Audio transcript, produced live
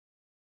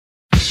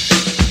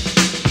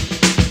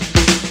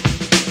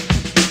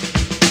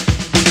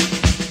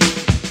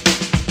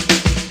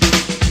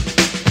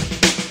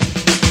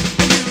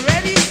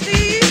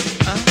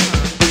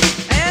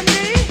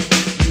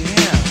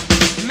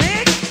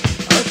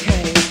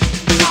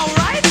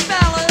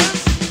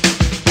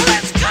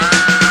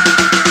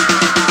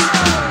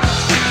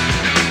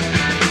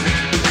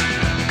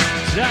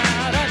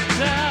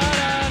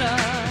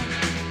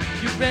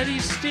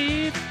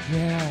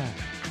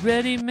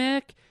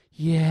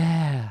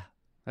Yeah.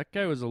 That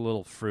guy was a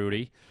little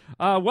fruity.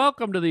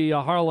 Welcome to the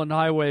Harlan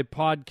Highway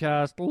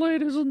podcast,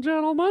 ladies and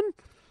gentlemen.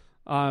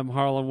 I'm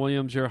Harlan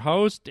Williams, your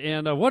host,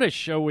 and what a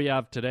show we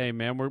have today,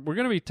 man. We're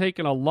going to be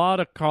taking a lot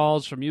of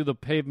calls from you, the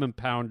pavement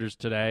pounders,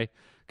 today.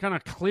 Kind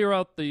of clear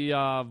out the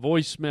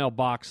voicemail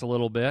box a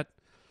little bit.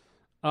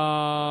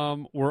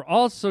 We're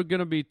also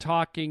going to be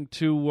talking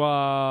to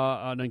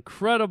an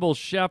incredible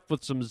chef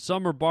with some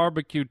summer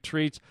barbecue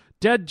treats.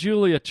 Dead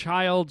Julia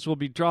Childs will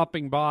be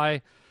dropping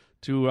by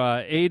to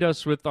aid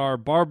us with our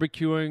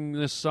barbecuing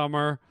this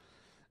summer.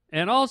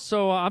 And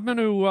also, I'm going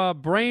to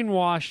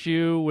brainwash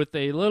you with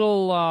a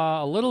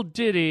little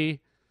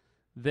ditty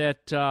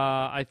that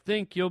I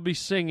think you'll be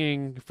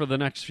singing for the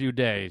next few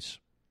days.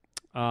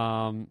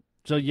 So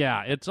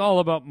yeah, it's all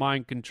about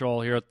mind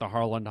control here at the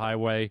Harlan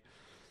Highway.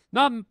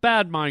 Not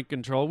bad mind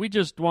control. We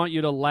just want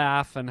you to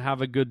laugh and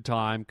have a good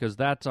time because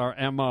that's our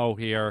MO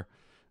here,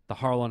 the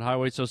Harlan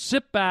Highway. So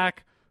sit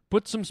back,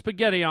 put some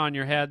spaghetti on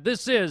your head.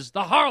 This is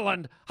the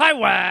Harlan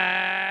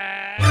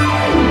Highway!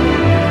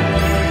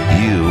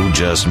 You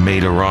just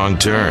made a wrong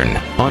turn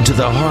onto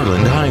the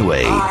Harlan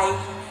Highway.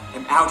 I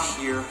am out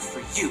here for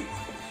you.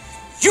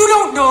 You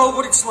don't know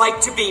what it's like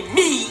to be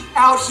me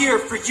out here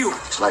for you.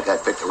 It's like I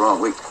picked the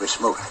wrong week to quit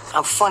smoking.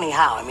 I'm funny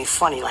how? I mean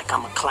funny like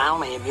I'm a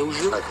clown, I amuse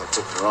you. Like I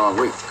picked the wrong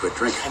week to quit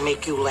drinking. I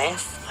make you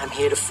laugh. I'm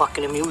here to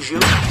fucking amuse you.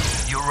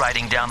 You're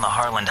riding down the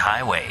Harlan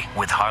Highway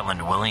with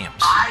Harlan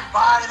Williams. I'd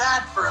buy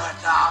that for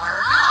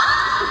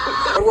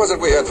 $1. What was it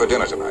we had for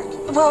dinner tonight?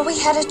 Well, we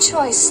had a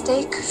choice,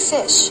 steak,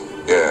 fish.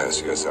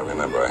 Yes, I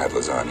remember. I had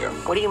lasagna.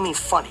 What do you mean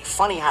funny?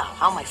 Funny how?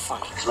 How am I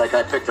funny? It's like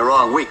I picked the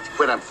wrong week to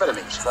quit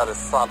amphetamines. That is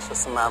such a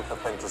Samantha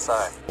thing to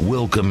say.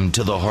 Welcome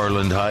to the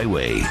Harlan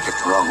Highway.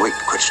 Picked the wrong week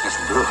to quit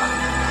sniffing glue.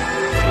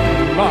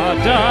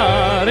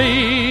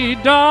 Da-da-dee-da.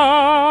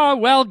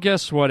 Well,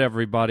 guess what,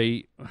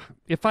 everybody?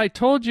 If I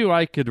told you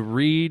I could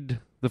read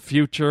the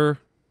future,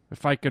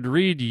 if I could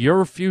read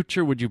your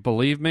future, would you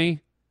believe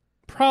me?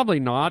 Probably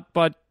not,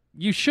 but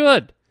you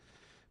should.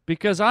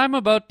 Because I'm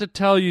about to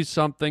tell you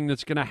something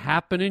that's going to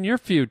happen in your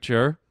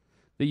future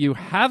that you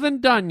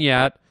haven't done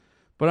yet,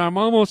 but I'm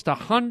almost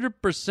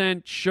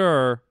 100%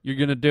 sure you're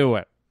going to do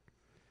it.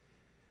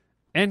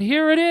 And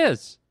here it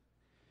is.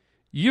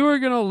 You are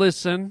going to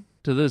listen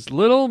to this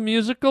little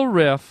musical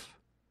riff,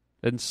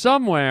 and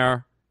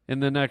somewhere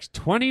in the next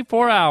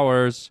 24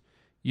 hours,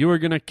 you are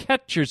going to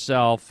catch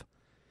yourself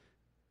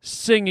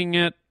singing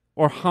it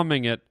or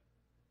humming it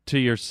to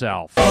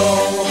yourself. Ho,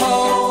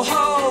 ho,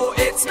 ho,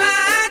 it's magic.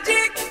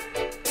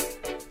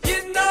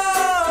 You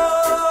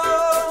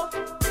know,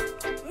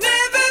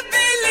 never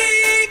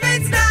believe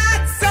it's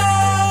not so.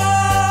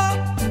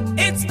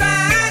 It's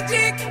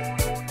magic.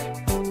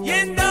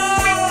 You know,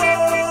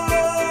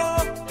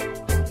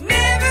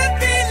 never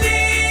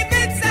believe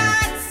it's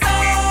not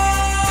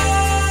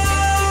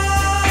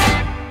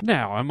so.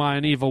 Now, am I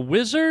an evil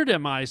wizard?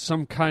 Am I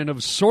some kind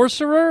of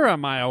sorcerer?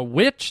 Am I a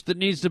witch that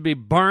needs to be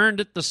burned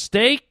at the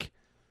stake?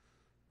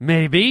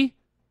 Maybe.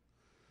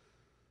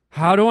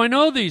 How do I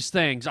know these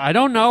things? I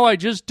don't know, I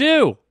just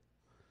do.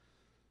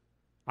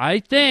 I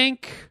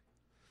think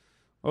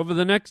over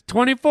the next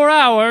 24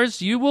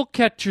 hours, you will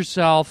catch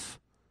yourself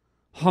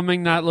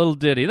humming that little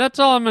ditty. That's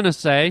all I'm going to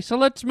say. So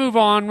let's move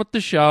on with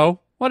the show.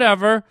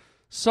 Whatever.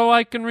 So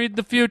I can read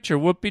the future.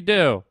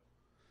 Whoopie-doo.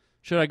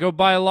 Should I go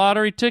buy a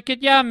lottery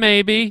ticket? Yeah,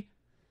 maybe.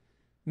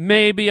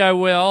 Maybe I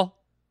will.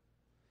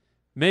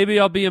 Maybe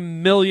I'll be a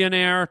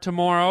millionaire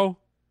tomorrow.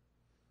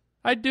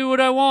 I do what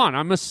I want.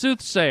 I'm a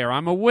soothsayer.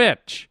 I'm a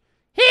witch.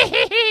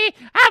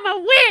 I'm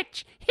a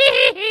witch.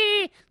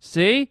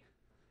 See?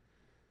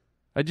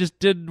 I just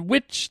did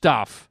witch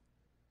stuff.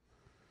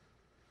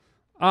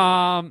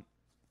 So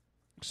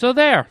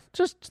there.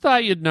 Just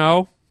thought you'd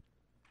know.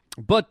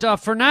 But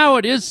for now,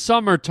 it is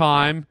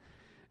summertime.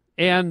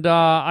 And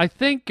I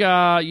think,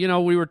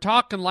 we were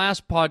talking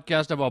last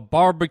podcast about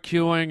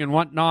barbecuing and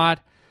whatnot.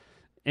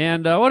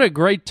 And what a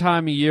great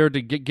time of year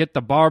to get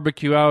the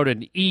barbecue out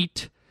and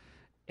eat.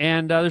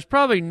 And there's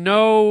probably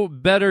no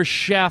better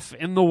chef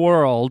in the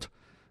world,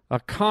 a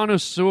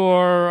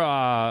connoisseur,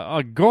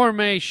 a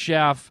gourmet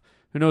chef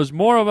who knows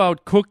more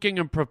about cooking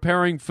and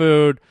preparing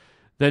food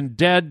than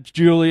Dead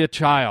Julia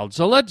Childs.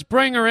 So let's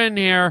bring her in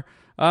here.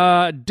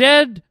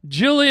 Dead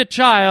Julia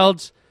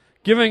Childs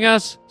giving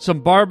us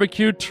some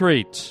barbecue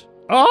treats.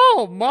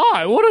 Oh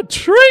my, what a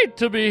treat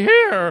to be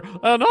here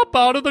and up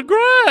out of the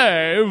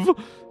grave.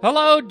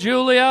 Hello,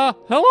 Julia.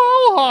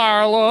 Hello,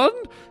 Harlan.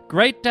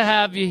 Great to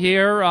have you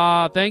here.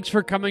 Thanks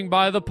for coming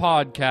by the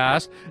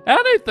podcast.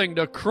 Anything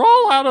to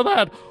crawl out of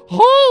that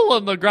hole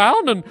in the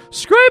ground and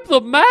scrape the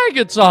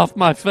maggots off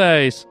my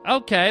face.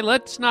 Okay,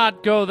 let's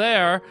not go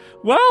there.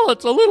 Well,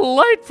 it's a little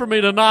late for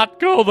me to not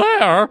go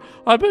there.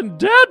 I've been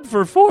dead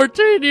for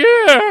 14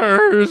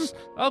 years.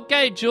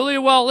 Okay,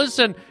 Julia, well,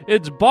 listen,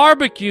 it's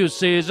barbecue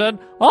season.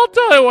 I'll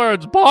tell you where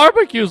it's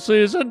barbecue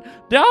season.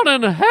 Down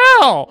in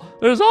hell.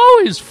 There's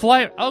always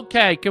flame.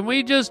 Okay, can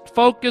we just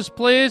focus,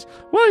 please?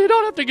 Well, you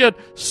don't have to get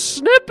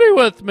snippy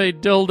with me,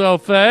 dildo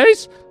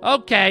face.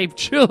 Okay,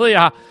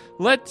 Julia,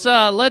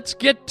 let's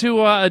get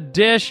to a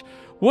dish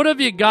What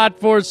have you got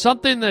for us?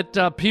 Something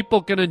that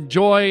people can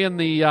enjoy in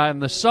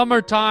the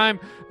summertime?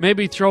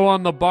 Maybe throw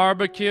on the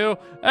barbecue?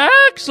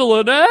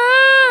 Excellent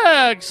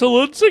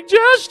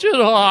suggestion,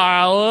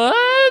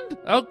 Harlan.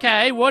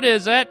 Okay, what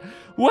is it?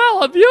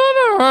 Well, have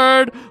you ever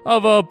heard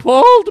of a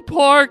pulled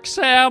pork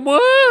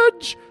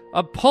sandwich?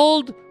 A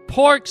pulled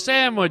pork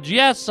sandwich.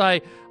 Yes,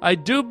 I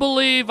do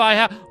believe I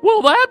have.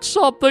 Well, that's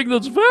something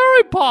that's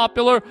very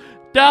popular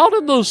down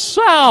in the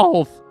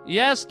South.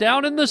 Yes,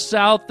 down in the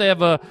South, they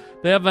have a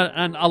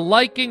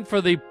liking for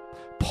the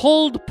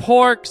pulled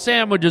pork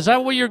sandwich. Is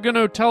that what you're going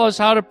to tell us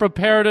how to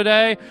prepare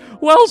today?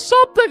 Well,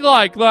 something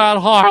like that,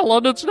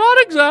 Harlan. It's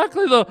not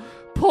exactly the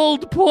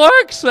pulled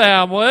pork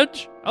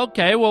sandwich.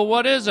 Okay, well,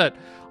 what is it?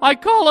 I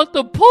call it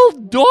the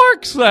pulled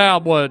dork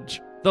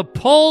sandwich. The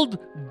pulled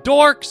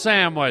dork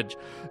sandwich.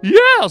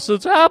 Yes,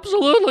 it's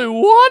absolutely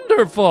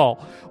wonderful.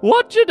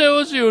 What you do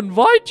is you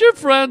invite your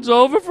friends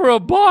over for a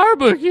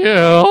barbecue.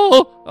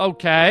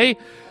 Okay.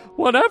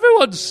 When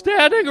everyone's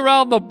standing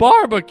around the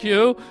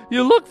barbecue,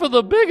 you look for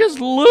the biggest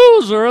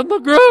loser in the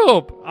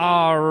group.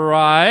 All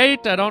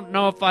right. I don't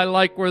know if I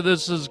like where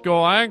this is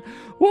going.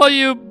 Well,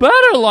 you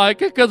better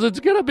like it because it's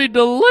going to be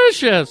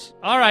delicious.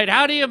 All right.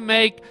 How do you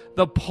make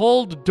the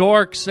pulled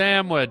dork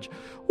sandwich?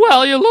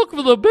 Well, you look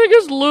for the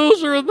biggest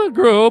loser in the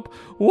group,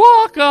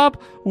 walk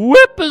up,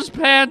 whip his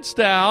pants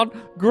down,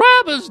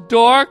 grab his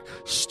dork,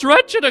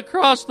 stretch it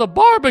across the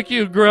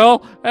barbecue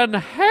grill, and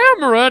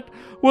hammer it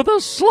with a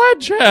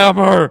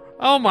sledgehammer.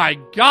 Oh my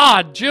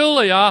God,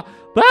 Julia,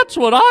 that's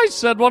what I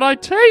said when I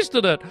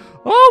tasted it.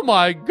 Oh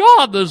my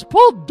God, this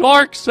pulled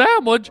dork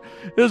sandwich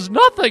is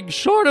nothing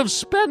short of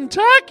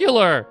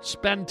spectacular.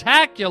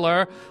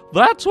 Spectacular?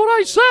 That's what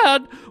I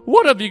said.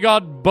 What, have you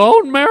got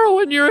bone marrow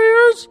in your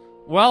ears?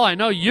 Well, I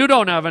know you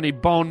don't have any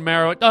bone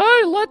marrow.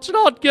 Hey, let's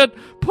not get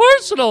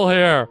personal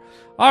here.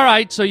 All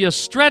right, so you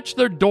stretch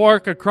their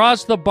dork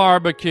across the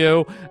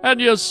barbecue, and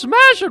you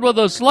smash it with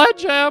a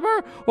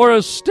sledgehammer or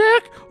a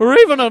stick or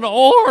even an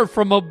oar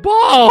from a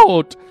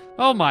boat.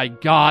 Oh, my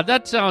God,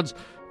 that sounds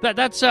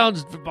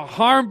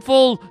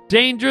harmful,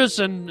 dangerous,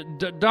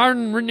 and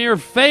darn near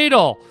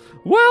fatal.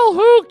 Well,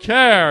 who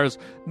cares?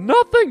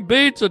 Nothing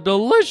beats a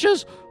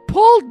delicious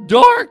pulled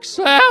dork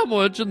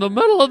sandwich in the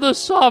middle of the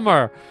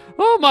summer.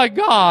 Oh, my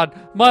God,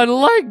 my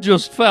leg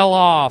just fell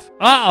off.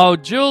 Uh-oh,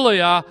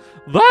 Julia,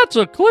 that's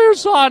a clear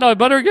sign I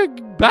better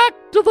get back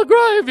to the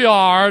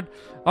graveyard.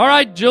 All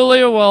right,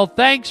 Julia, well,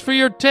 thanks for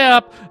your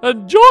tip.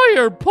 Enjoy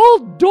your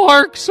pulled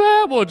dork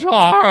sandwich,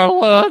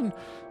 Harlan.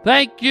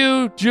 Thank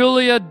you,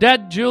 Julia,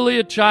 dead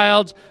Julia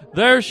Childs.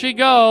 There she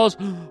goes.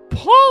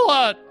 Pull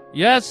it.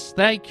 Yes,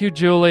 thank you,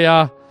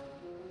 Julia.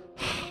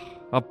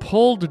 A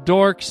pulled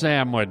dork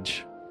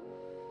sandwich.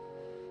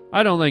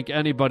 I don't think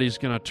anybody's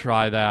going to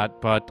try that,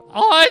 but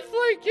I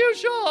think you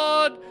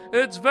should.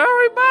 It's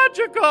very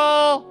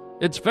magical.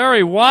 It's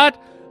very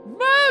what?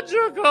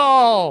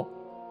 Magical.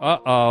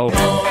 Uh-oh. Ho,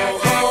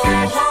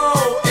 ho,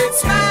 ho,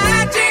 it's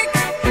magic.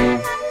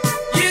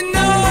 You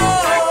know.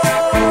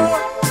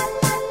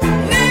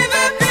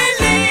 Never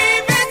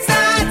believe it's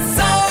not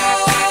so.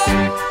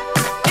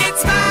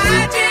 It's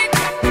magic.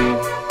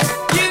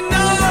 You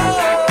know.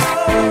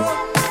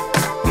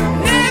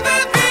 Never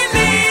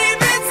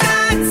believe it's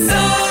not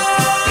so.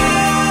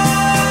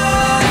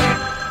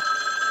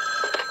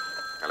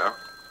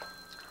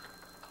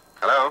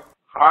 Hello?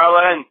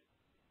 Harlan,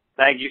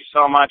 thank you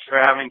so much for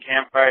having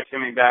Campfire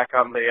Timmy back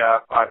on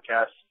the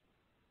podcast.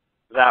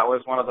 That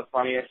was one of the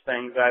funniest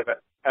things I've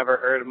ever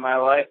heard in my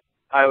life.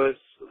 I was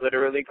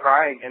literally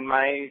crying in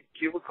my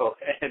cubicle,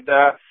 and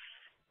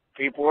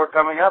people were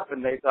coming up,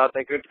 and they thought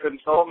they could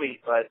console me,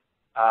 but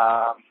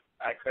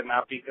I could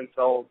not be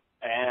consoled,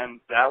 and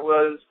that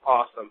was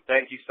awesome.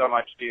 Thank you so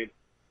much, dude.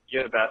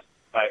 You're the best.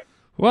 Bye.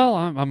 Well,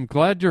 I'm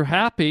glad you're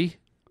happy.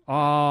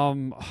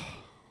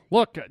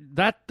 Look,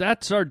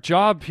 that's our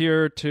job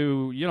here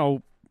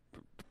to,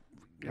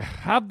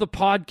 have the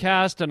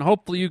podcast, and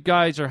hopefully you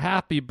guys are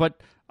happy, but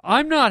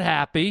I'm not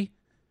happy.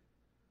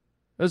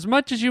 As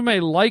much as you may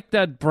like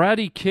that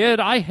bratty kid,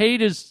 I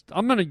hate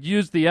I'm going to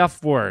use the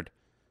F word,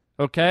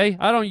 okay?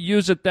 I don't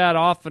use it that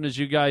often, as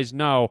you guys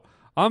know.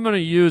 I'm going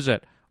to use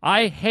it.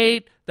 I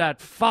hate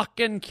that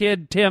fucking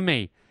kid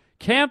Timmy.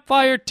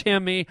 Campfire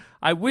Timmy.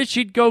 I wish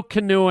he'd go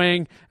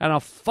canoeing, and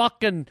a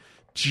fucking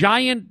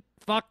giant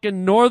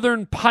fucking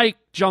northern pike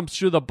jumps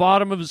through the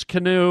bottom of his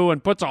canoe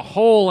and puts a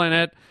hole in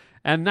it,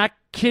 and that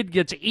kid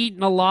gets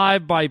eaten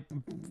alive by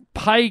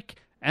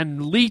pike,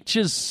 and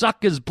leeches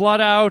suck his blood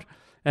out,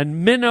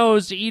 and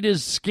minnows eat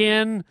his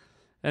skin,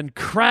 and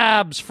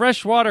crabs,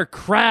 freshwater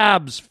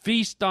crabs,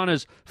 feast on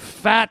his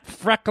fat,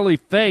 freckly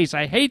face.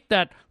 I hate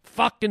that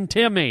fucking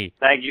Timmy.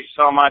 Thank you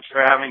so much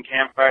for having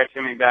Campfire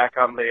Timmy back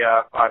on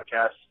the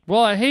podcast.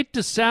 Well, I hate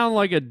to sound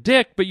like a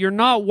dick, but you're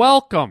not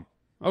welcome,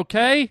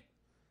 okay?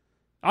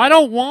 I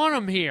don't want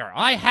him here.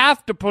 I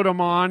have to put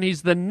him on.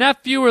 He's the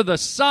nephew or the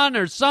son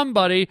or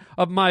somebody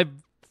of my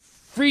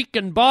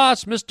freaking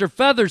boss, Mr.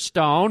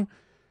 Featherstone.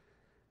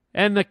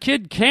 And the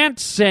kid can't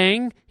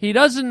sing. He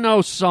doesn't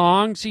know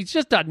songs. He's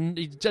just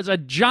a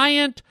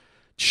giant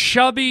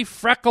chubby,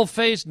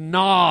 freckle-faced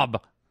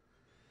knob.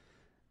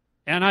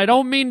 And I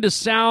don't mean to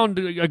sound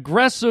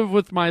aggressive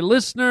with my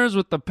listeners,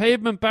 with the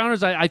pavement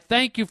pounders. I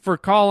thank you for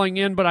calling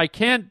in, but I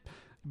can't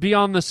be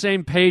on the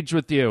same page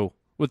with you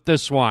with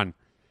this one.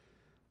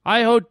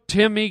 I hope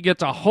Timmy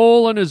gets a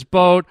hole in his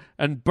boat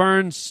and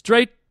burns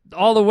straight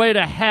all the way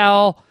to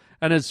hell,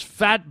 and his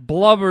fat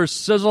blubber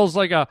sizzles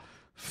like a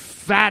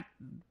fat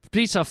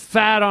piece of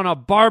fat on a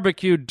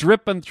barbecue,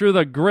 dripping through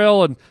the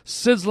grill and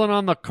sizzling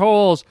on the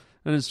coals,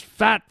 and his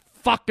fat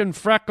fucking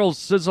freckles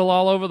sizzle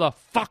all over the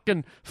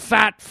fucking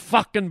fat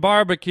fucking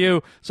barbecue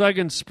so I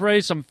can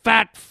spray some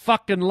fat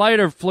fucking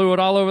lighter fluid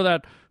all over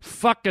that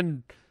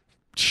fucking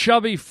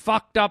chubby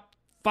fucked up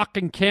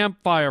fucking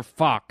campfire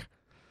fuck.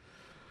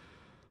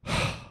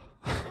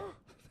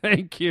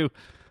 Thank you.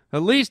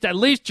 At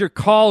least your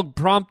call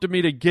prompted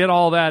me to get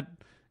all that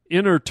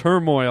inner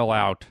turmoil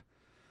out.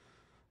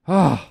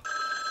 Oh.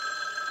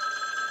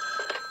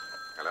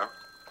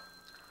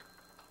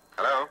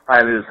 Hello?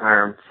 Hi, this is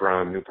Hiram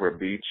from Newport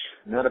Beach.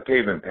 Not a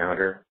pavement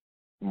pounder,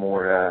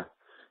 more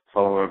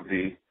follower of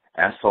the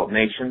Asphalt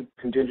Nation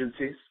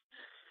contingencies.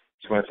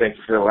 Just want to thank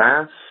you for the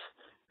laughs,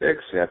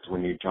 except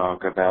when you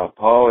talk about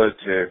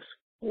politics.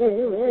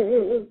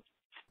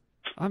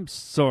 I'm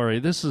sorry,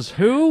 this is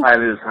who? Hi,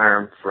 this is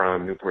Hiram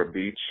from Newport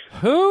Beach.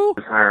 Who?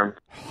 This is Hiram.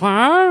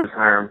 Huh? This is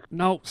Hiram.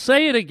 No,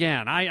 say it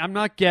again. I'm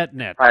not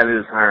getting it. Hi, this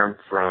is Hiram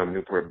from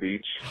Newport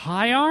Beach.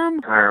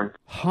 Hiram? Hiram.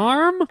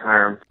 Harm?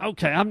 Hiram.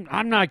 Okay,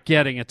 I'm not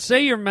getting it.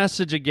 Say your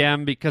message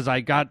again because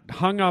I got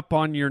hung up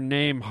on your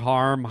name,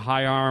 Harm,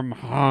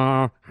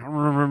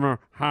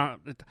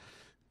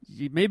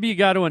 Maybe you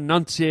got to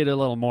enunciate a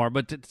little more,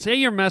 but say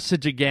your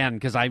message again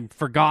because I've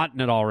forgotten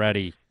it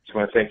already. Just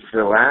want to thank you for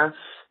the laughs,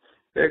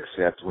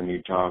 except when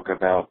you talk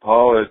about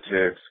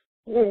politics.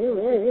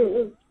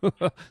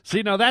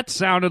 See, now that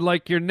sounded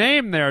like your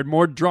name there,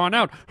 more drawn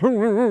out.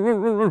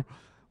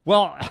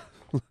 Well,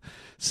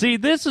 see,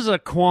 this is a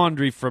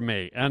quandary for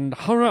me. And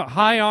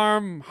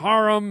Harem,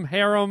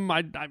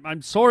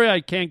 I'm sorry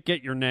I can't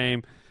get your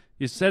name.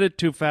 You said it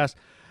too fast.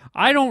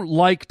 I don't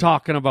like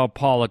talking about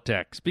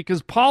politics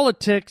because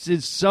politics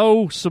is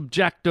so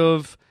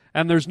subjective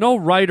and there's no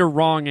right or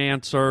wrong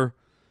answer.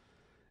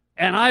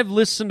 And I've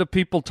listened to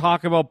people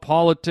talk about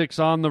politics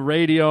on the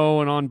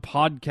radio and on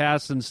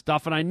podcasts and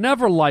stuff, and I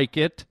never like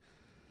it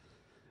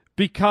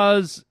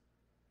because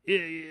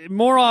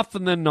more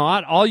often than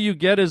not, all you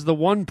get is the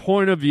one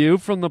point of view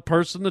from the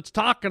person that's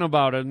talking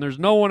about it, and there's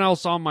no one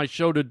else on my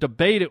show to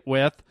debate it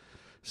with.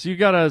 So you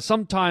got to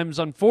sometimes,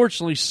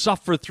 unfortunately,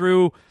 suffer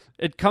through.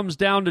 It comes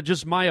down to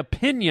just my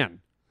opinion.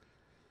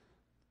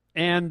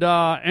 And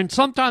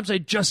sometimes I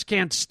just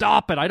can't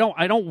stop it. I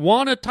don't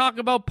want to talk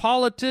about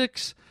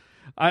politics.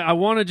 I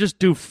want to just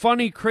do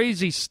funny,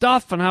 crazy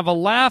stuff and have a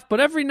laugh. But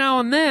every now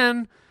and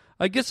then,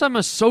 I guess I'm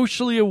a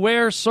socially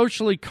aware,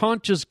 socially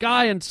conscious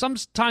guy, and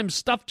sometimes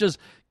stuff just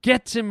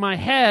gets in my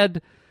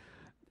head,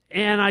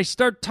 and I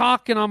start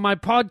talking on my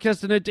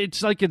podcast, and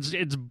it's like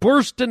it's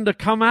bursting to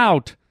come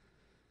out.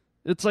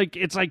 It's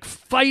like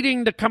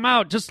fighting to come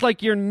out, just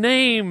like your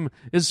name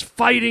is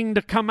fighting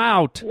to come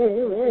out.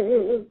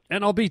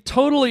 And I'll be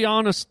totally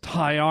honest,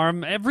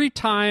 Tyarm, every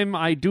time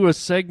I do a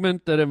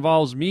segment that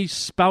involves me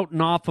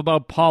spouting off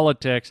about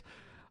politics,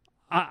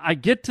 I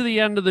get to the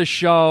end of the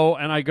show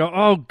and I go,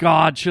 oh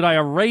God, should I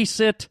erase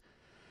it?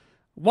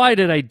 Why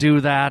did I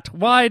do that?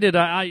 Why did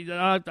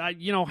I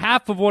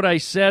half of what I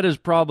said is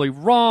probably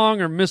wrong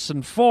or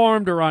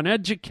misinformed or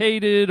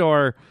uneducated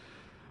or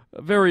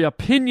very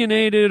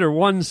opinionated or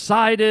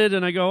one-sided,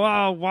 and I go,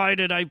 oh, why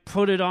did I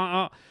put it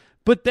on?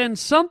 But then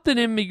something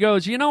in me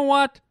goes, you know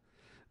what?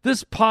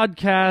 This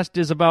podcast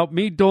is about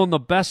me doing the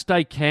best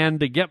I can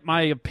to get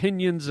my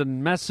opinions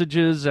and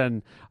messages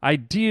and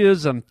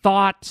ideas and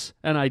thoughts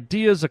and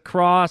ideas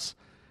across.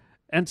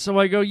 And so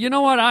I go, you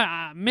know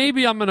what?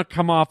 Maybe I'm going to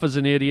come off as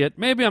an idiot.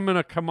 Maybe I'm going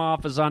to come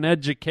off as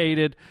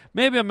uneducated.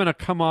 Maybe I'm going to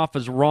come off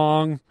as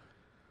wrong.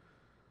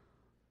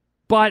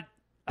 But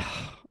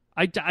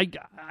I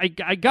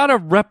got to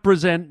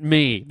represent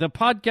me. The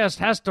podcast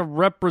has to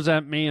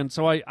represent me, and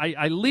so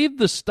I leave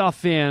the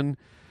stuff in.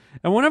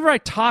 And whenever I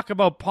talk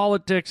about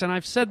politics, and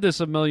I've said this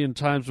a million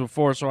times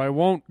before, so I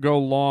won't go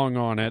long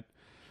on it,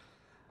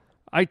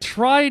 I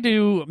try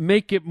to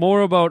make it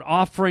more about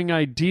offering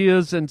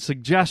ideas and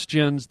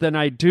suggestions than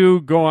I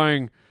do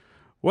going,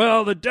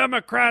 well, the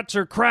Democrats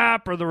are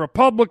crap, or the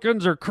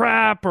Republicans are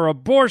crap, or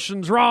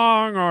abortion's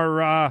wrong,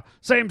 or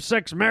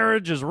same-sex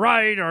marriage is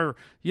right, or,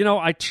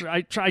 I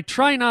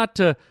try not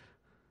to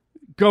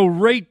go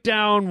right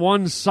down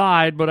one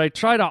side, but I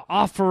try to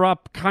offer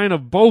up kind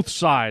of both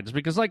sides,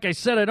 because like I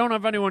said, I don't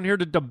have anyone here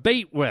to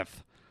debate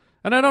with,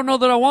 and I don't know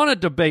that I want to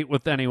debate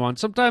with anyone.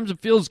 Sometimes it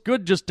feels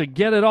good just to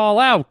get it all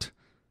out.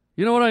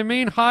 You know what I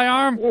mean, High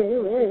Arm?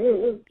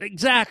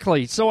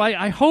 Exactly. So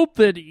I hope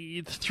that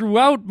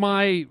throughout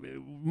my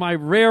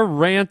rare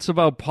rants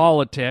about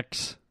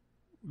politics,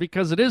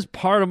 because it is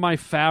part of my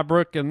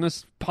fabric, and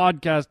this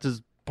podcast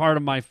is part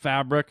of my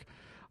fabric,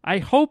 I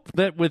hope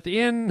that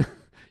within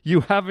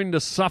you having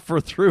to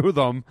suffer through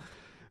them,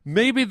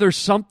 maybe there's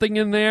something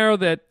in there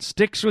that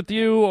sticks with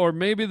you, or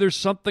maybe there's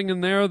something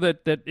in there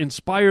that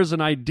inspires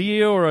an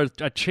idea or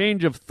a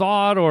change of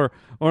thought or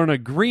an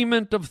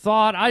agreement of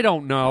thought. I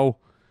don't know.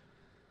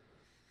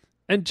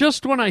 And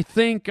just when I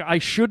think I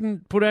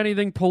shouldn't put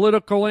anything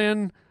political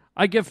in,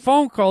 I get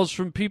phone calls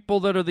from people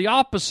that are the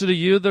opposite of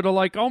you that are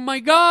like, oh, my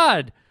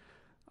God,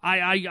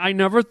 I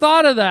never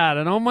thought of that.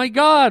 And, oh, my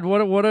God,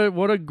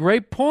 what a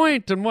great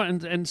point.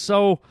 And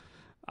so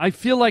I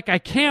feel like I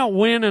can't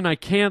win and I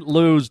can't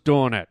lose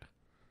doing it.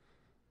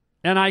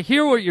 And I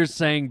hear what you're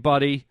saying,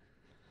 buddy.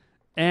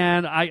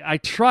 And I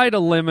try to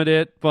limit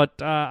it,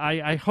 but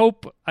I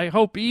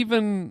hope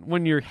even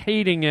when you're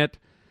hating it,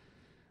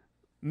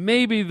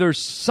 maybe there's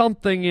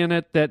something in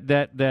it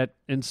that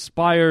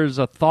inspires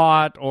a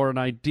thought or an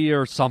idea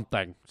or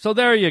something. So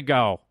there you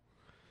go.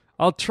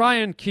 I'll try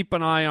and keep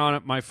an eye on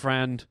it, my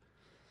friend.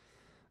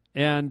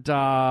 And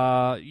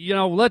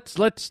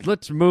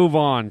let's move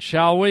on,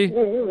 shall we?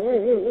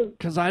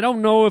 Because I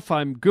don't know if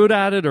I'm good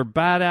at it or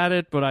bad at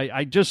it, but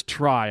I just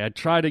try. I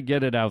try to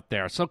get it out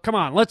there. So come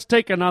on, let's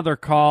take another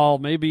call.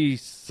 Maybe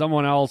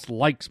someone else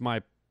likes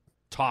my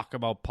talk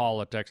about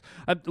politics.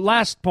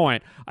 Last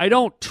point, I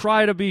don't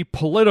try to be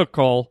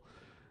political.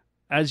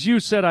 As you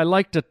said, I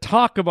like to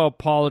talk about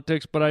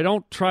politics, but I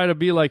don't try to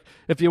be like,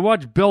 if you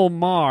watch Bill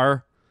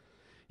Maher,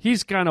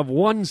 he's kind of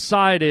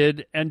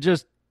one-sided and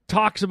just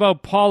talks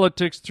about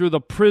politics through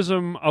the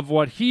prism of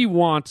what he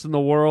wants in the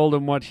world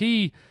and what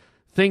he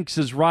thinks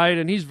is right,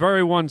 and he's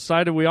very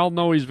one-sided. We all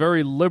know he's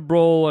very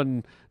liberal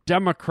and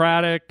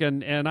democratic,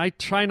 and I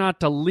try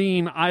not to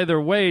lean either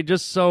way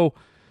just so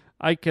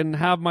I can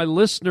have my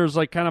listeners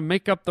like kind of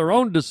make up their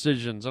own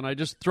decisions, and I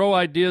just throw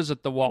ideas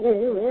at the wall.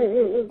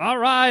 All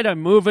right,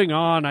 I'm moving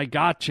on. I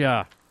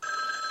gotcha.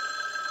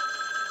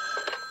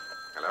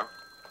 Hello?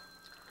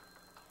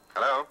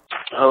 Hello?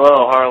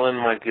 Hello, Harlan,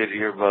 my good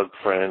earbug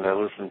friend. I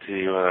listen to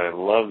you, and I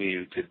love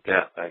you to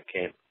death. I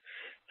can't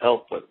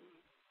help but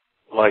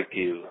like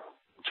you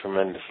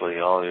tremendously,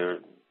 all your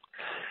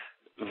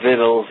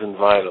vittles and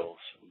vitals.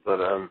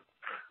 But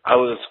I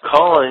was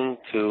calling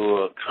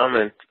to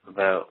comment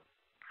about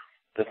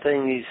the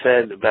thing he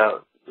said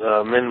about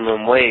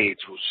minimum wage,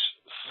 which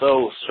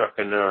so struck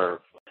a nerve.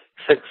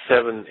 $6,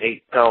 $7,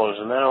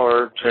 $8 an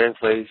hour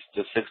translates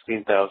to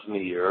 $16,000 a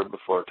year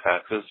before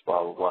taxes,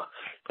 blah blah blah.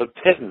 But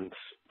pittance,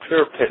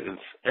 pure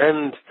pittance,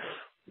 and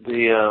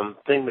the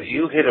thing that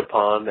you hit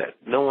upon that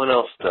no one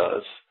else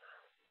does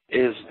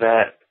is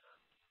that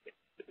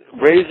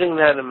raising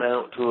that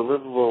amount to a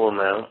livable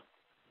amount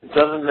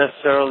doesn't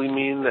necessarily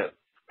mean that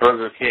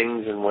Burger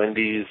Kings and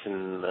Wendy's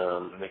and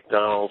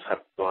McDonald's have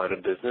to go out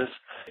of business.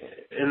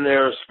 In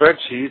their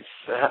spreadsheets,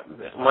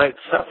 might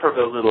suffer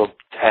a little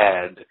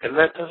tad, and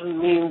that doesn't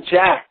mean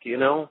jack, you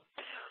know.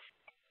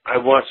 I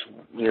watch,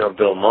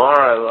 Bill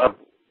Maher. I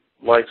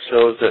like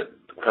shows that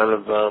kind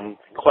of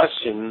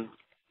question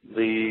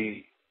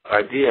the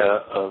idea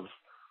of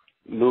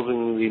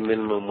moving the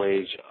minimum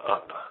wage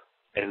up,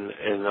 and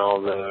all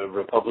the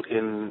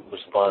Republican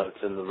response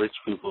and the rich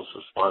people's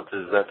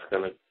responses. That's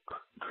going to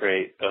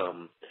create,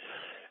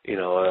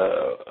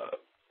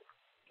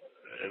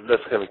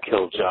 that's going to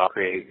kill jobs,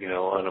 create,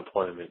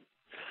 unemployment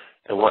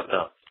and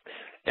whatnot.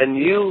 And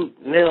you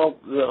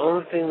nailed the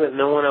only thing that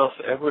no one else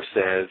ever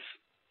says,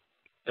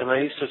 and I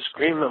used to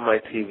scream at my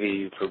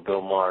TV for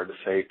Bill Maher to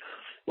say,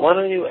 why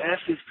don't you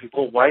ask these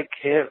people, why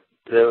can't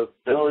the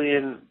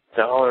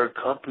billion-dollar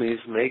companies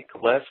make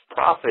less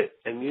profit?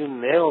 And you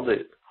nailed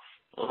it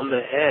on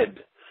the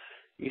head.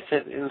 You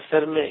said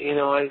instead of making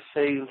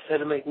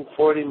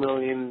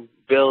 $40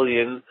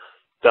 billion,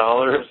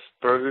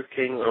 Burger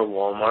King or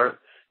Walmart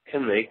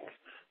can make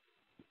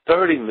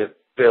 $30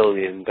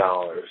 billion.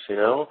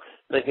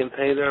 They can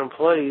pay their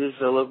employees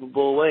a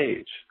livable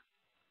wage.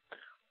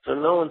 So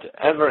no one's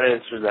ever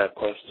answered that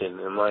question,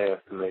 in my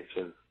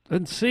estimation.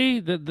 And see,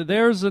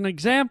 there's an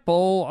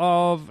example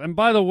of, and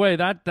by the way,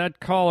 that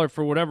caller,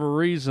 for whatever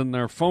reason,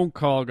 their phone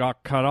call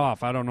got cut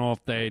off. I don't know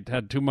if they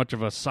had too much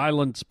of a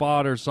silent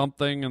spot or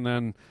something, and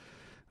then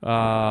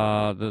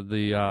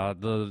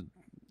the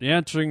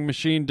answering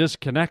machine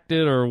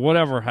disconnected or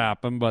whatever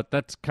happened, but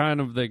that's kind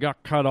of, they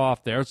got cut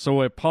off there,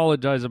 so I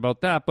apologize about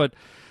that. But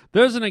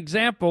there's an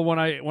example, when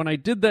I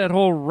did that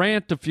whole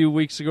rant a few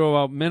weeks ago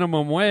about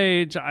minimum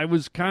wage, I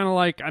was kind of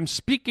like, I'm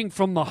speaking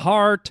from the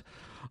heart.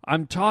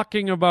 I'm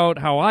talking about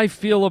how I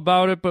feel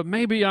about it, but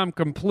maybe I'm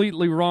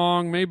completely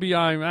wrong. Maybe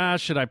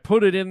should I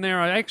put it in there?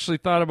 I actually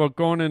thought about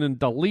going in and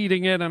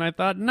deleting it, and I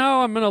thought,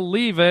 no, I'm going to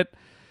leave it.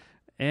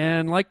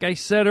 And like I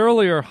said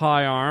earlier,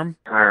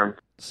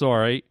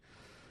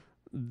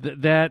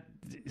 that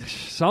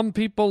some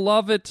people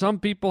love it, some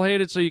people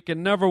hate it, so you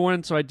can never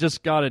win, so I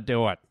just got to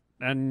do it.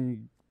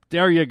 And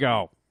there you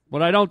go.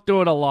 But I don't do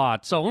it a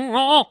lot. So,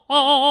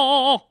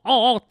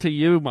 to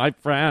you, my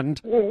friend.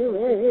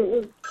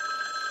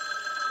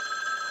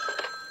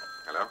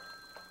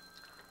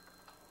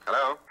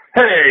 Hello?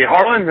 Hey,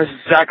 Harlan, this is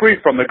Zachary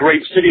from the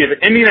great city of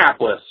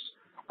Indianapolis.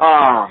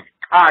 I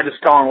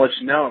just calling to let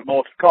you know,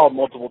 I've called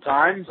multiple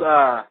times.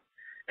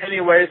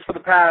 Anyways, for the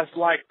past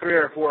 3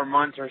 or 4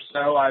 months or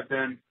so, I've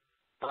been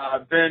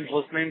binge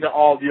listening to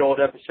all the old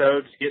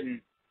episodes,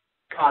 getting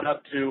caught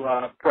up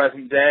to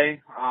present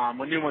day.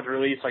 When new ones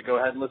release, I go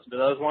ahead and listen to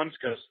those ones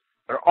because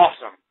they're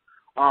awesome.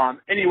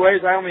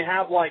 Anyways, I only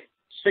have like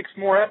 6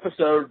 more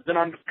episodes, then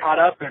I'm just caught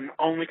up and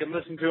only can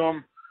listen to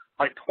them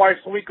like twice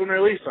a week when they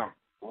release them.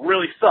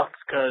 Really sucks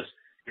because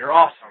you're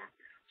awesome.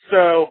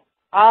 So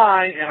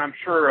I, and I'm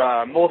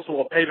sure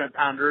multiple pavement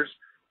pounders,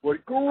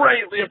 would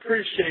greatly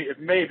appreciate if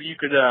maybe you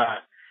could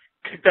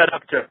kick that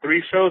up to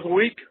 3 shows a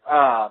week.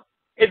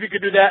 If you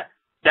could do that,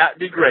 that'd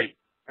be great.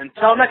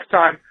 Until next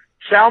time,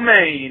 chow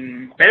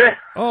mein, baby.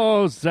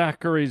 Oh,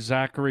 Zachary.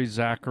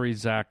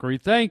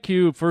 Thank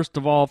you, first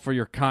of all, for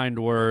your kind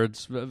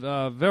words.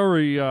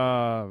 Very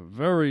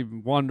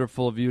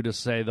wonderful of you to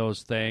say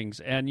those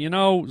things. And, you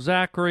know,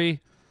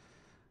 Zachary,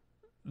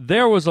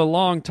 there was a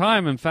long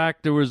time. In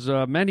fact, there was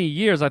many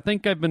years. I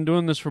think I've been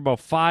doing this for about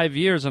 5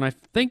 years, and I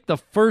think the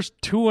first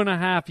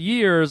 2.5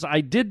 years I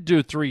did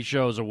do 3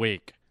 shows a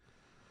week.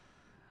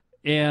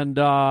 And,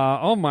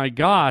 oh my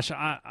gosh,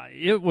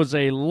 it was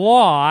a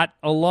lot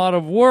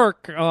of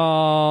work,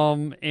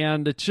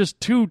 and it's just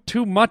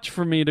too much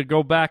for me to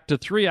go back to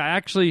 3. I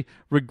actually,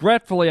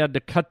 regretfully, had to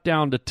cut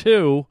down to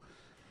 2,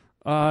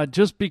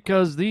 just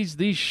because these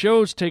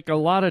shows take a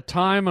lot of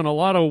time and a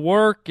lot of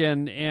work,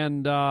 and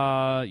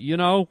you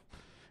know,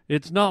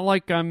 it's not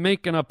like I'm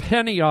making a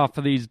penny off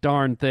of these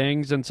darn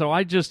things, and so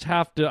I just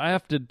have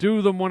to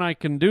do them when I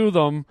can do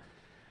them.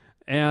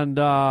 And,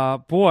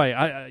 boy,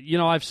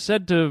 I've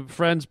said to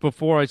friends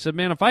before, I said,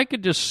 man, if I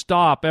could just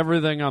stop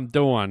everything I'm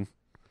doing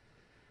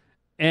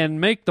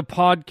and make the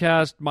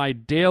podcast my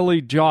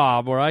daily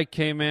job where I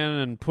came in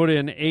and put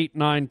in 8,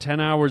 9, 10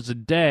 hours a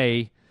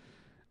day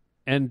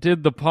and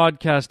did the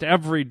podcast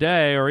every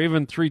day or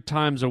even 3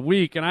 times a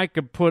week, and I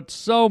could put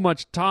so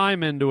much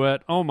time into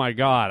it, oh, my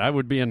God, I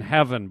would be in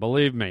heaven,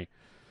 believe me.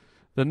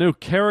 The new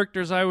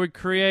characters I would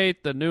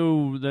create, the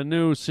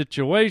new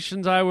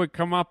situations I would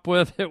come up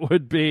with, I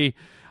would be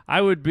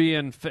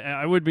in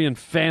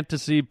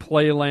fantasy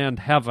playland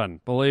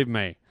heaven, believe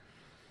me.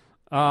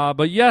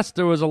 But yes,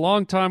 there was a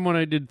long time when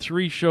I did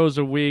 3 shows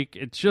a week.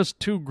 It's just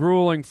too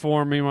grueling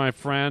for me, my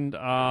friend.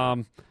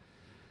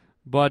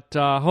 But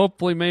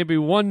hopefully, maybe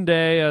one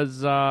day,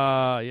 as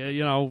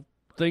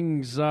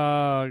things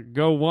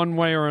go one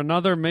way or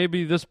another,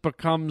 maybe this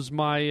becomes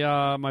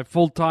my my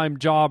full-time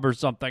job or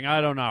something.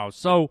 I don't know.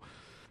 So,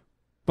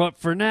 but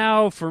for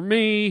now, for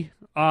me,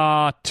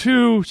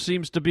 2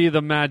 seems to be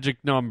the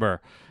magic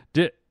number.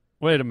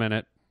 Wait a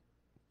minute.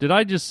 Did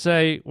I just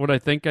say what I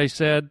think I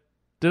said?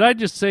 Did I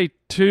just say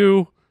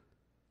 2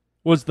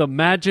 was the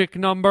magic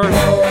number?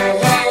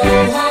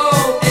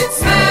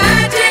 It's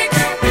magic,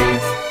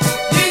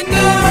 you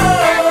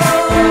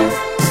know.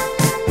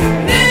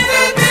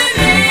 Never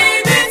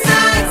believe it's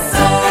not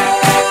so.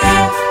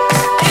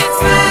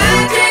 It's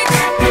magic,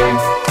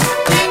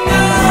 you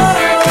know.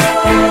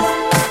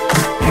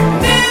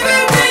 Never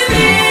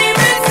believe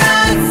it's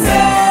not so.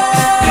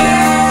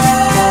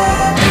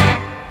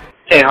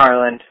 Hey,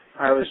 Harland.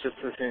 I was just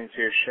listening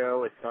to your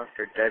show with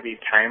Dr. Debbie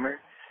Timer,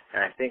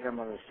 and I think I'm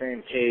on the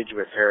same page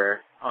with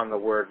her on the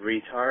word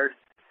retard.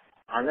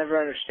 I'll never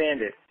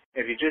understand it.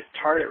 If you just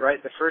tart it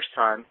right the first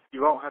time,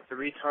 you won't have to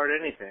retard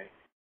anything.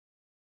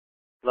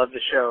 Love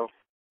the show.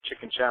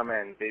 Chicken chow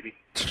mein, baby.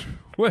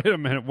 Wait a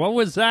minute. What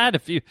was that?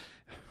 If you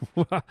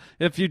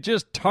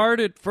just tart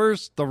it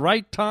first the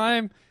right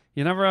time,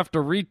 you never have to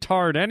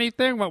retard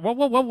anything? What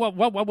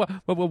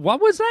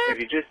was that? If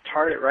you just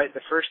tart it right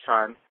the first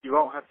time, you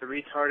won't have to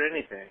retard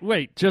anything.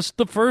 Wait, just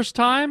the first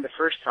time? The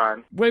first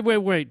time.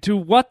 Wait. To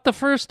what the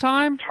first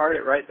time? Tart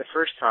it right the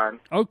first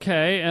time.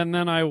 Okay, and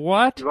then I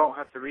what? You won't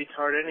have to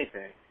retard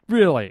anything.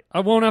 Really?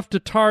 I won't have to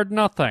tard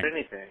nothing?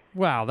 Anything.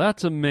 Wow,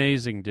 that's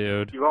amazing,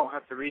 dude. You won't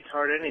have to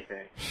retard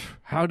anything.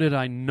 How did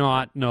I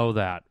not know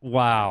that?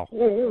 Wow.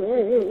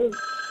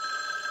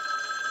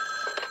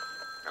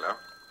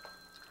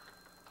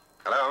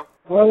 Hello?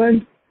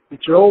 Harlan,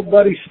 it's your old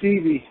buddy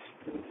Stevie.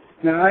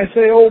 Now, I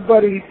say old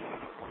buddy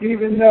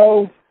even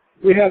though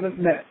we haven't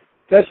met.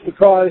 That's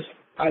because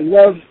I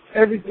love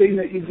everything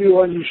that you do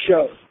on your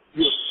show.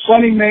 You're a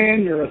funny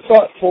man. You're a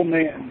thoughtful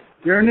man.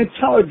 You're an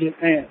intelligent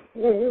man.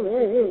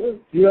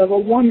 You have a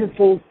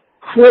wonderful,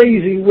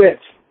 crazy wit.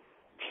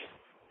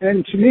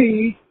 And to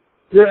me,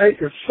 you're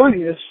at your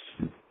funniest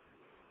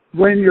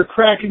when you're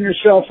cracking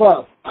yourself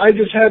up. I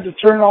just had to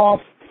turn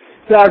off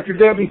Dr.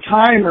 Debbie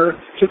Timer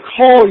to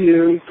call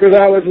you because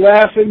I was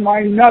laughing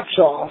my nuts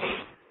off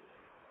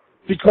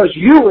because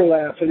you were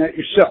laughing at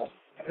yourself.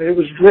 It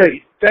was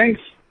great. Thanks.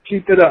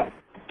 Keep it up.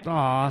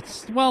 Aw,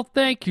 well,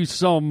 thank you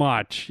so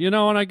much. You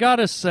know, and I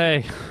gotta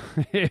say,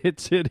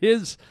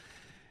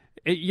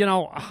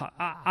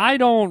 I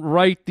don't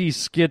write these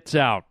skits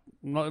out.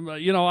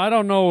 You know, I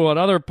don't know what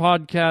other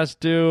podcasts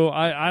do.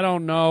 I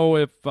don't know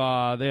if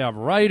they have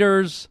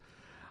writers.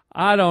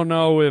 I don't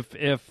know if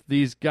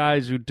these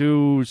guys who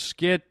do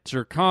skits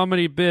or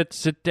comedy bits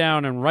sit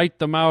down and write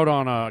them out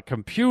on a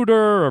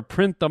computer or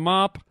print them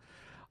up.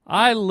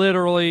 I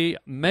literally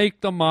make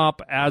them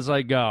up as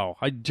I go.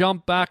 I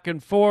jump back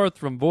and forth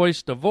from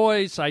voice to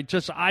voice. I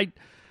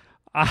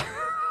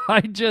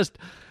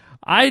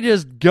I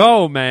just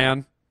go,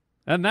 man.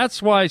 And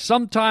that's why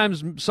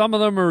sometimes some of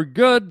them are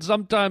good,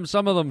 sometimes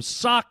some of them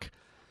suck.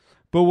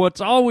 But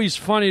what's always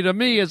funny to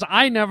me is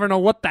I never know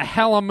what the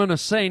hell I'm going to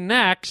say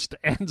next.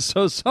 And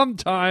so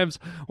sometimes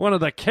one of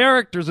the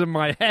characters in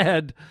my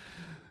head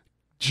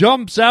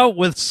jumps out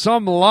with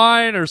some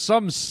line or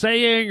some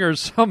saying or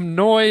some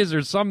noise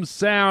or some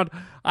sound.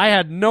 I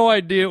had no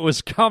idea it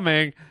was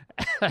coming.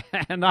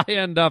 And I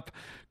end up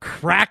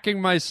cracking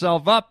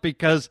myself up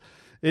because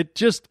it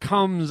just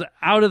comes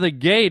out of the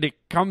gate.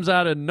 It comes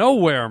out of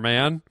nowhere,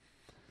 man.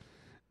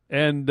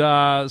 And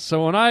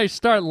so when I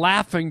start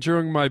laughing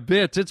during my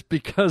bits, it's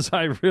because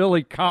I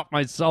really caught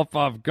myself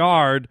off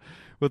guard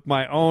with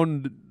my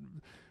own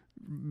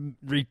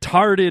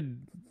retarded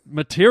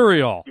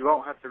material. You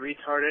won't have to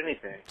retard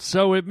anything.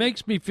 So it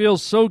makes me feel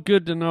so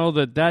good to know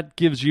that that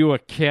gives you a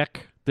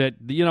kick. That,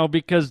 you know,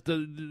 because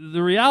the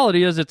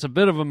reality is it's a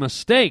bit of a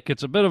mistake.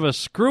 It's a bit of a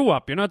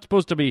screw-up. You're not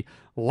supposed to be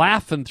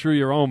laughing through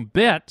your own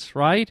bits,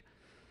 right?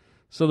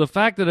 So the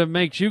fact that it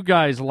makes you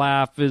guys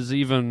laugh is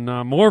even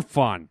more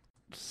fun.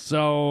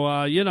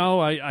 So, you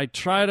know, I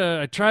try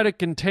to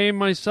contain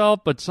myself,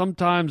 but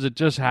sometimes it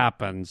just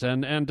happens.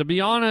 And to be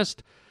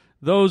honest,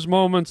 those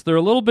moments, they're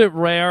a little bit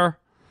rare.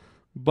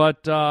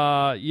 But,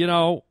 you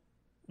know,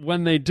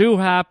 when they do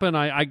happen,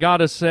 I got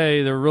to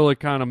say they're really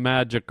kind of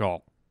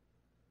magical.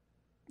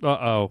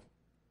 Uh-oh.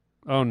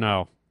 Oh,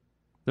 no.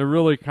 They're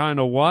really kind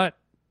of what?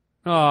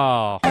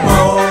 Oh. Ho,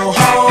 ho,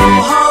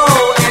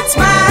 ho, it's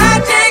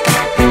magic.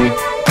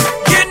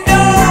 You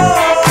know.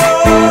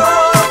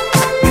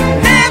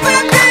 Never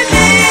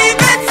believe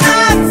it's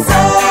not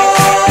so.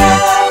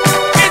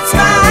 It's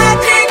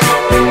magic.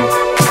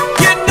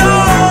 You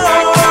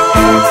know.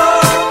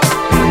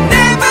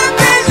 Never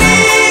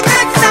believe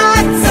it's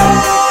not so.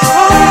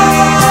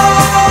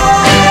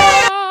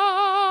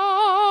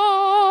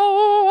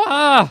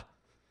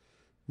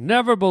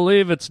 Never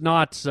believe it's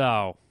not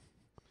so.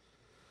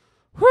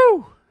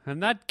 Whew!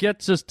 And that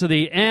gets us to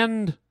the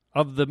end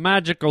of the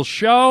magical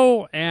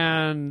show.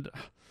 And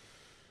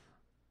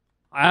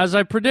as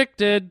I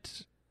predicted,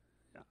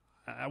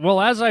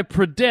 as I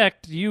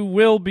predict, you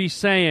will be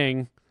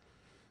saying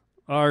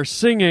or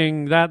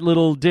singing that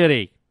little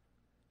ditty.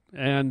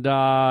 And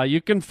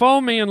you can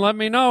phone me and let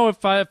me know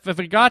if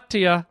it got to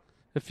you,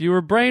 if you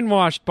were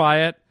brainwashed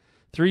by it.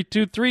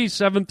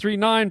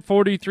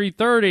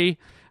 323-739-4330.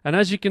 And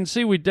as you can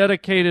see, we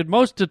dedicated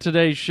most of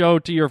today's show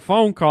to your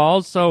phone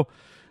calls, so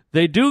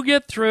they do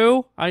get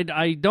through.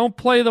 I don't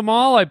play them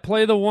all. I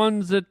play the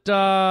ones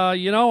that,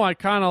 you know, I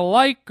kind of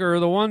like,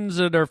 or the ones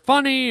that are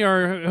funny,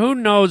 or who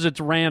knows, it's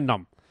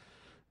random.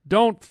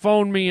 Don't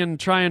phone me and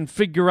try and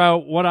figure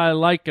out what I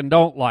like and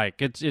don't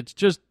like. It's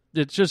just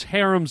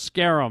harem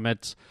scarum.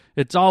 It's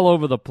all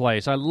over the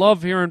place. I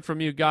love hearing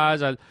from you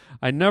guys. I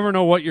never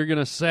know what you're going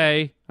to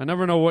say. I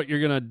never know what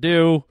you're going to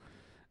do.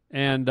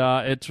 And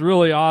it's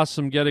really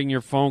awesome getting your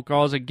phone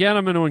calls. Again,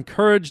 I'm going to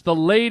encourage the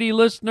lady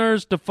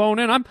listeners to phone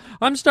in.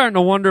 I'm starting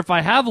to wonder if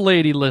I have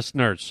lady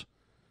listeners.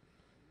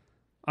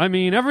 I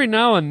mean, every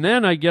now and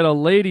then I get a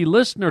lady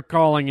listener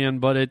calling in,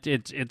 but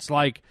it's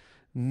like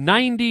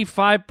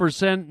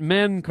 95%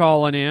 men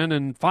calling in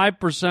and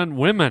 5%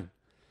 women.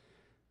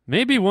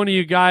 Maybe one of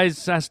you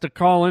guys has to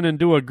call in and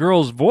do a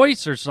girl's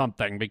voice or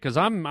something, because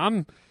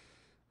I'm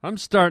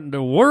starting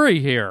to worry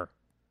here.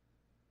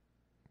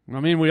 I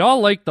mean, we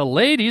all like the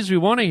ladies. We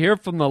want to hear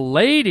from the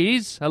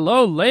ladies.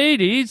 Hello,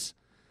 ladies.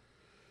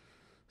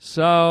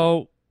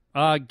 So,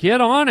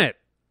 get on it.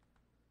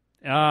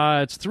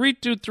 It's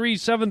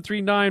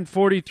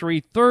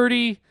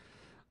 323-739-4330.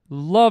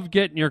 Love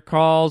getting your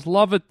calls.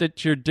 Love it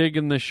that you're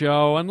digging the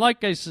show. And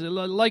like I said,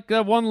 like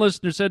that one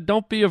listener said,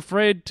 don't be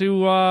afraid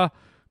to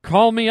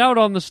call me out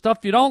on the stuff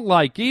you don't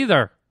like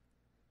either.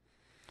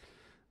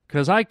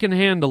 Because I can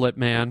handle it,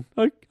 man.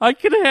 I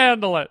can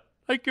handle it.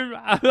 I can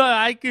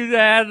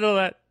handle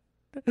it.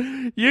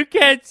 You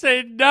can't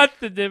say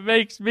nothing that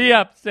makes me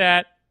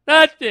upset.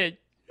 Nothing.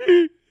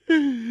 I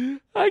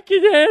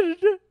can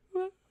handle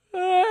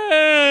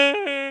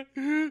it.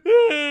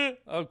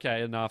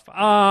 Okay, enough.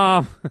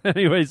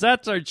 Anyways,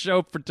 that's our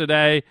show for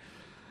today.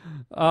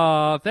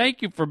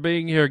 Thank you for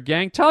being here,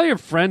 gang. Tell your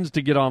friends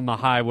to get on the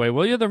highway,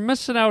 will you? They're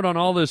missing out on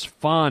all this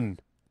fun.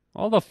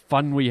 All the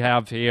fun we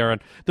have here.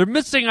 And they're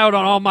missing out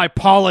on all my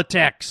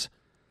politics.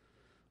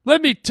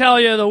 Let me tell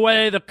you the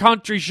way the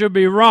country should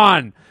be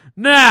run.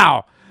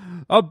 Now,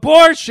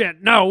 abortion.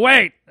 No,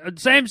 wait.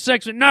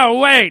 Same-sex. No,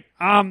 wait.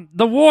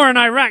 The war in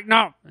Iraq.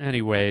 No.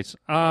 Anyways.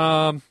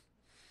 But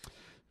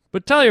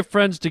tell your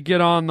friends to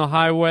get on the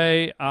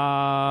highway.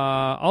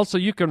 Also,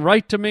 you can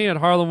write to me at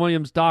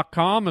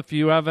harlanwilliams.com if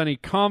you have any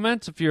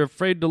comments. If you're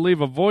afraid to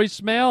leave a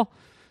voicemail,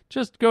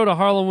 just go to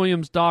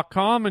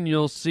harlanwilliams.com and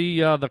you'll see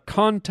the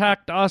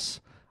Contact Us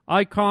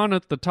icon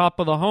at the top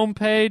of the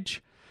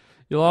homepage.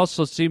 You'll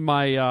also see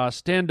my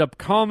stand-up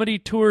comedy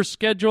tour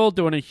schedule,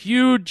 doing a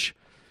huge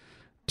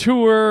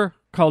tour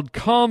called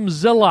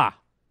Calmzilla,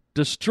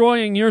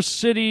 destroying your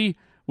city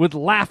with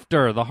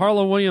laughter. The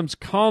Harlan Williams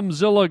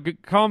Comzilla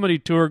comedy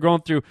tour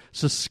going through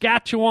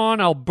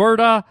Saskatchewan,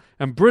 Alberta,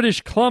 and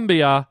British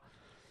Columbia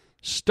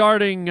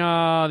starting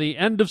the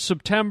end of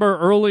September,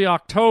 early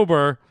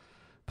October.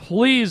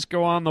 Please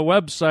go on the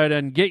website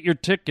and get your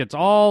tickets.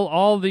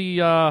 All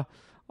the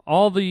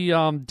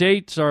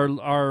dates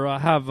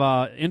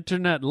have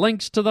internet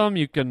links to them.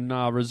 You can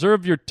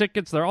reserve your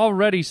tickets. They're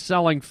already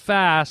selling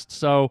fast,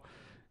 so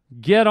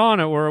get on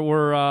it.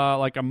 We're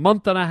like a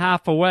month and a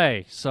half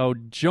away. So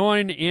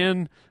join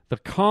in the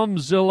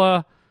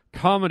Comzilla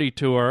comedy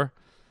tour.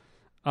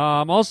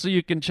 Also,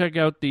 you can check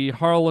out the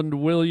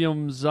Harlan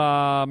Williams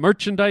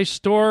merchandise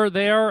store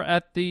there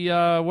at the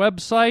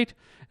website.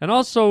 And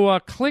also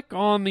click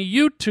on the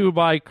YouTube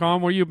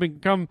icon where you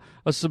become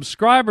a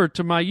subscriber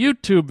to my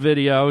YouTube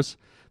videos.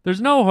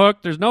 There's no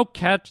hook, there's no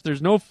catch,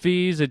 there's no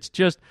fees. It's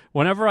just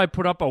whenever I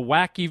put up a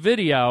wacky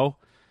video,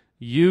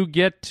 you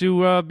get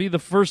to be the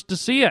first to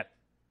see it.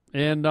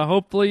 And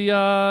hopefully,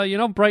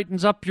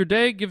 brightens up your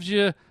day, gives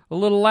you a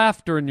little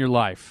laughter in your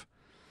life.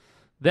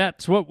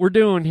 That's what we're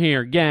doing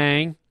here,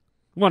 gang.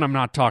 When I'm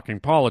not talking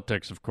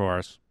politics, of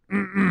course.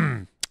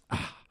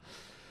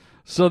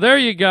 So there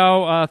you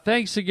go.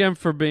 Thanks again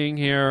for being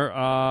here.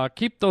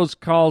 Keep those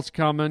calls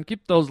coming.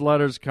 Keep those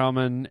letters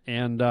coming.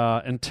 And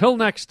until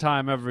next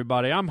time,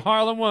 everybody, I'm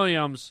Harlan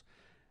Williams.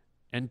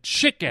 And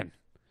chicken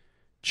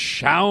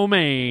chow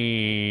mein,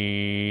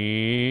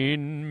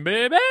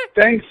 baby.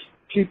 Thanks.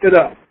 Keep it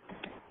up.